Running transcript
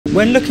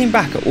When looking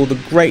back at all the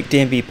great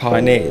DnB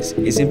pioneers,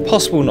 it's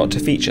impossible not to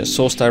feature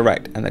Source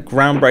Direct and the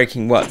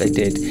groundbreaking work they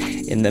did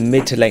in the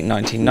mid to late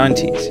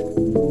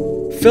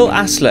 1990s. Phil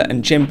Asler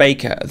and Jim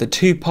Baker are the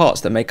two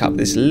parts that make up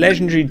this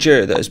legendary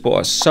duo that has brought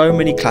us so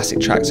many classic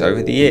tracks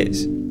over the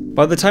years.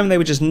 By the time they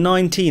were just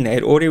 19, they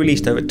had already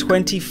released over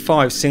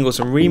 25 singles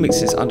and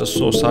remixes under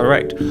Source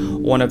Direct, or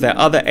one of their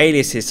other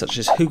aliases such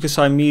as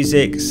Hookasai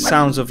Music,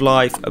 Sounds of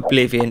Life,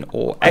 Oblivion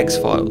or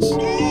X-Files.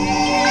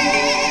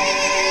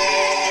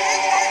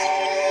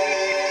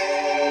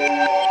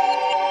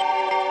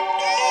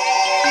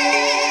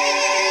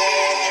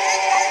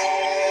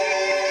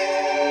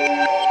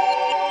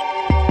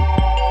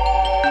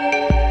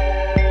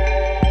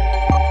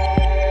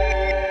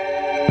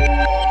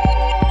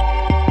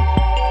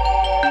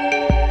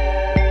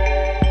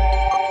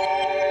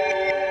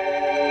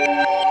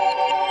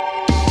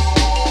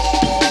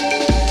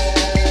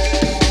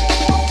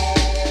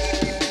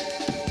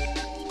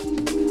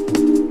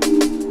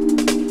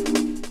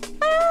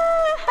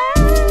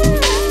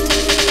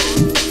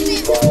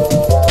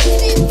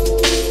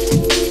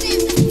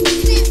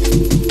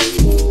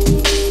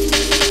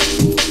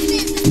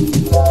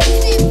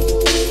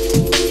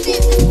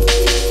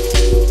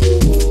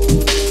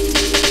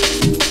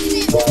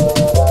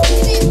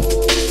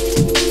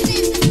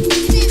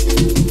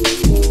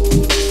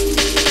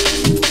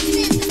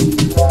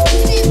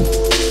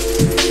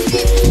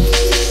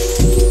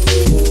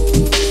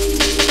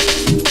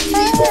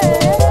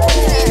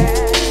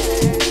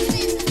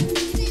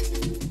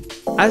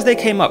 As they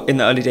came up in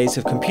the early days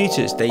of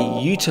computers, they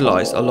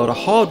utilised a lot of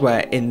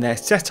hardware in their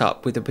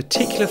setup with a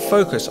particular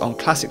focus on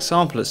classic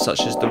samplers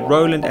such as the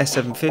Roland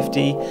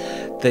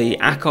S750, the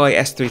Akai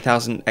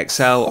S3000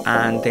 XL,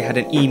 and they had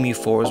an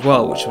EMU4 as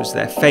well, which was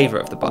their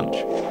favourite of the bunch.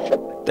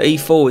 The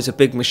E4 is a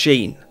big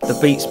machine, the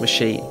Beats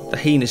machine, the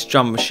Heinous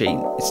drum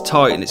machine. It's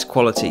tight in its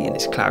quality and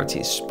its clarity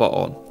is spot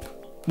on.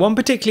 One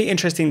particularly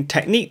interesting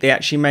technique they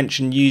actually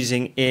mentioned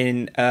using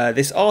in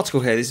this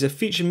article here, this is a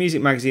Future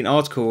Music Magazine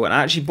article, and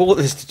I actually bought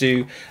this to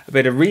do a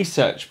bit of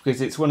research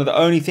because it's one of the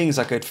only things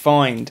I could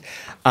find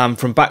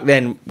from back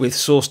then with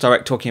Source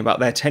Direct talking about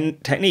their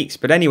techniques.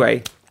 But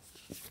anyway,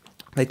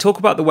 they talk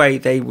about the way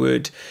they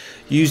would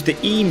use the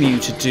EMU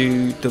to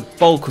do the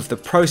bulk of the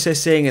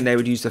processing, and they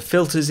would use the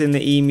filters in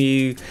the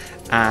EMU,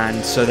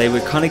 and so they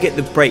would kind of get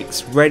the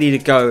breaks ready to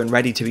go and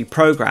ready to be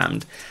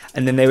programmed,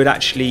 and then they would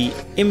actually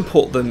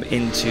import them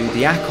into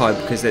the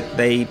Akai because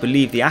they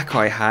believe the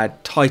Akai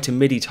had tighter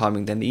MIDI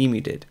timing than the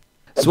EMU did.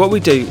 So what we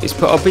do is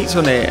put our beats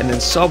on here and then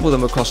sample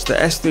them across the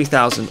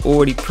S3000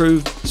 already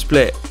proved,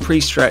 split,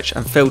 pre-stretched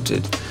and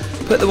filtered,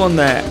 put them on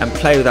there and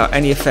play without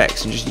any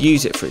effects and just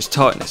use it for its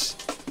tightness.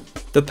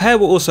 The pair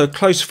were also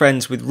close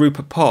friends with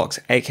Rupert Parks,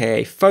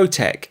 aka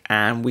Photek,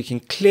 and we can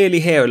clearly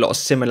hear a lot of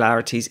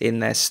similarities in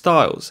their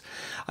styles.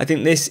 I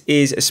think this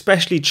is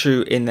especially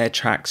true in their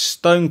track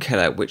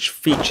Stonekiller, which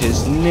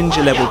features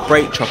ninja level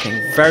break chopping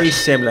very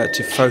similar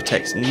to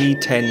Photek's Ni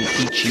Ten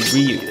Ichi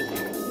Ryu.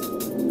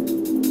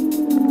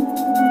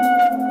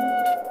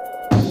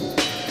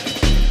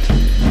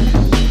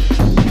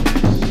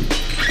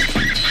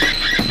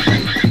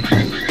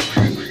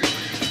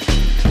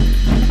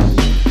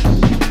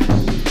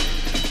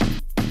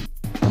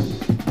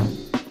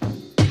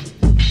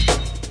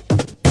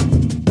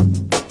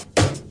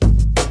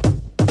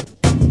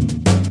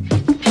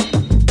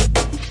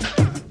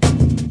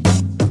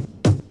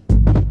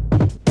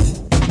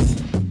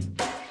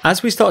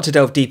 As we start to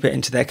delve deeper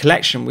into their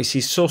collection, we see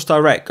Source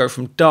Direct go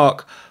from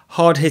dark,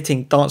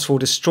 hard-hitting dancehall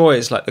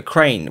destroyers like The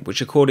Crane, which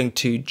according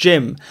to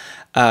Jim,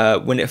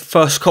 when it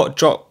first got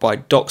dropped by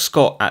Doc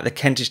Scott at the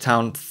Kentish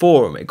Town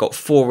Forum, it got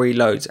 4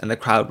 reloads and the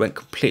crowd went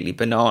completely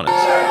bananas.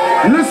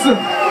 Listen,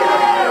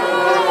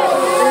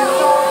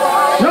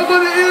 you're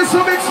gonna hear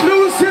some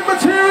exclusive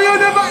material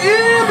never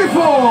heard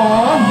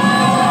before.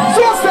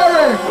 Source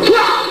Direct!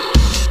 Yeah!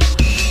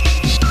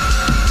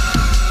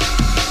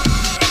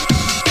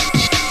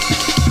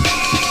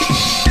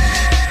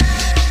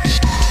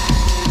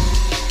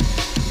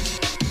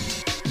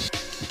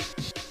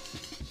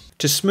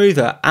 To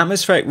smoother,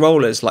 atmospheric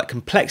rollers like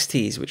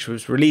Complexities, which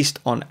was released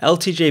on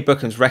LTJ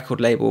Bookham's record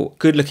label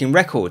Good Looking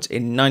Records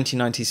in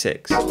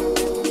 1996.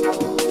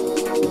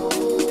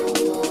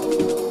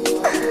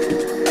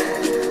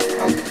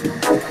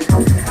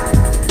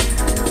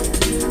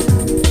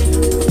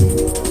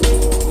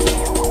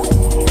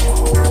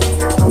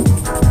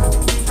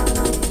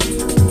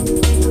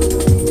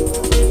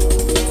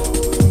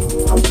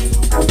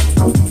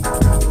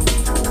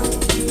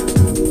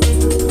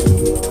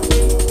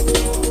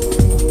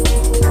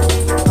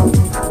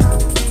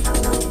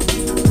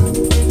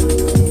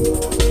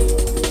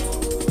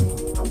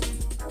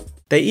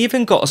 They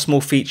even got a small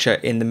feature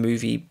in the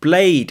movie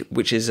Blade,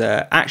 which is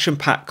an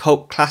action-packed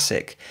cult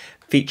classic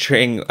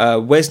featuring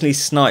Wesley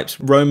Snipes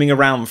roaming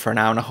around for an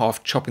hour and a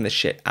half chopping the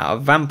shit out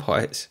of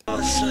vampires. I'm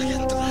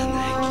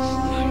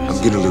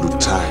getting a little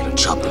tired of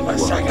chopping wood.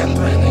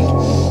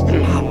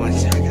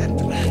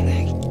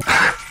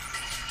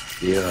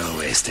 You're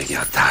wasting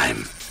your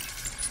time.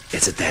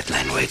 It's a dead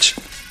language.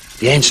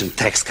 The ancient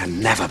text can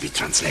never be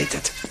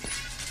translated.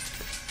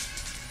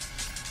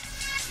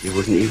 You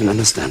wouldn't even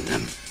understand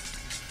them.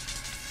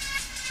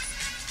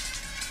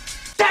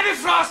 David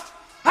Frost!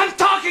 I'm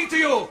talking to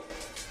you!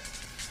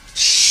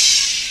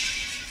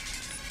 Shh!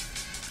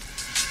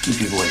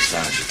 Keep your voice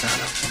down,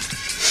 Gitano.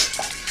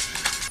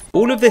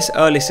 All of this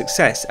early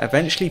success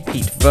eventually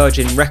piqued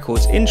Virgin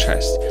Records'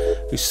 interest,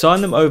 who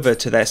signed them over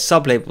to their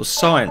sub-label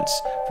Science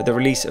for the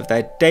release of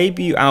their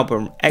debut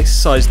album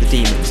Exorcise the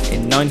Demons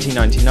in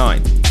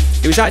 1999.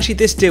 It was actually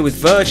this deal with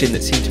Virgin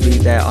that seemed to be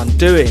their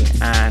undoing,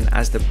 and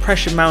as the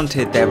pressure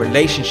mounted, their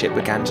relationship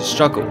began to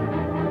struggle.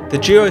 The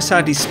duo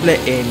sadly split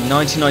in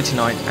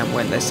 1999 and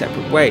went their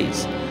separate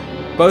ways.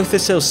 Both are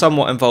still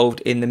somewhat involved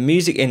in the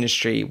music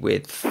industry,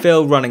 with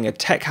Phil running a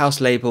tech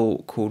house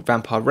label called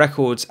Vampire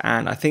Records,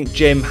 and I think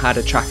Jim had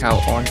a track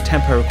out on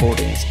Tempo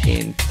Recordings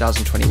in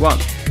 2021.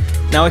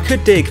 Now I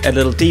could dig a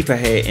little deeper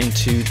here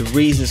into the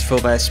reasons for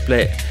their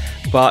split,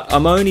 but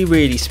I'm only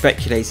really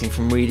speculating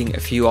from reading a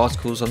few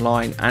articles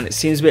online, and it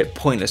seems a bit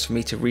pointless for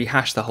me to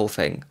rehash the whole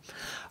thing.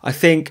 I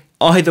think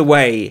either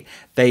way,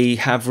 they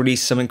have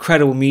released some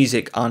incredible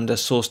music under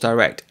Source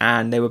Direct,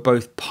 and they were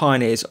both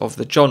pioneers of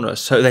the genre,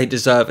 so they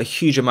deserve a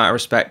huge amount of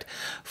respect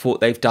for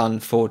what they've done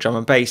for drum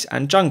and bass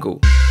and jungle.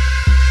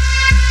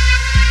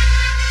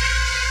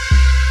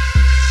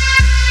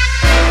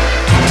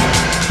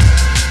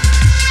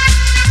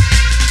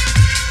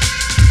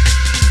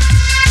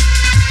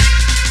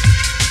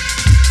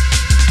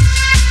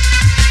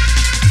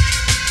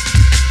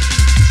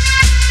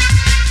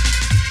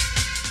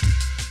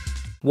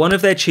 One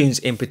of their tunes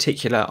in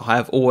particular I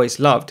have always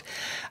loved,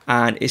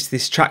 and it's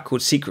this track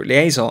called Secret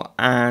Liaison,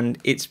 and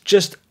it's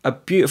just a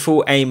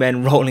beautiful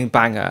amen rolling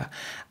banger,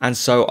 and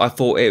so I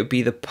thought it would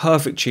be the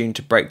perfect tune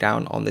to break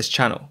down on this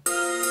channel.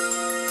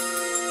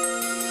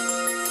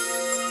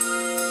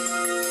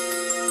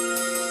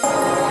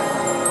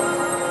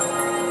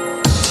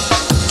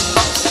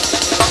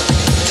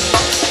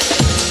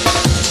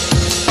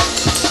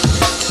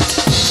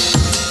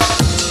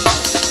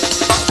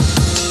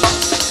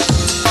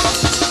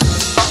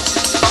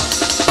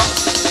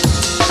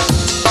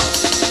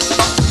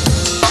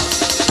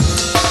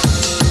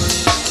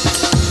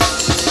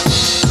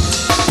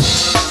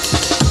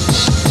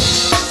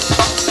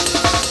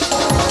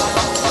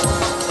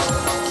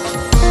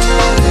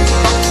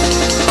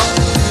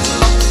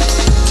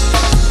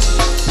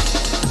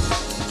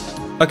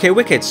 Okay,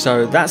 wicked,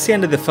 so that's the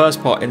end of the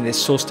first part in this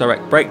Source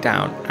Direct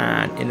breakdown,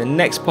 and in the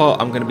next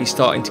part I'm going to be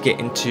starting to get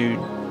into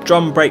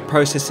drum break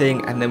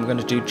processing, and then we're going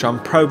to do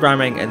drum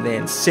programming, and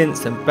then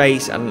synths and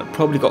bass, and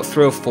probably got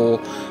 3 or 4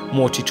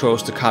 more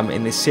tutorials to come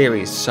in this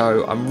series.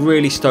 So I'm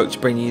really stoked to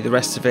bring you the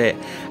rest of it,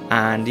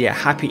 and yeah,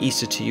 happy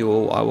Easter to you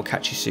all. I will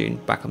catch you soon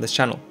back on this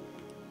channel.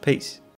 Peace.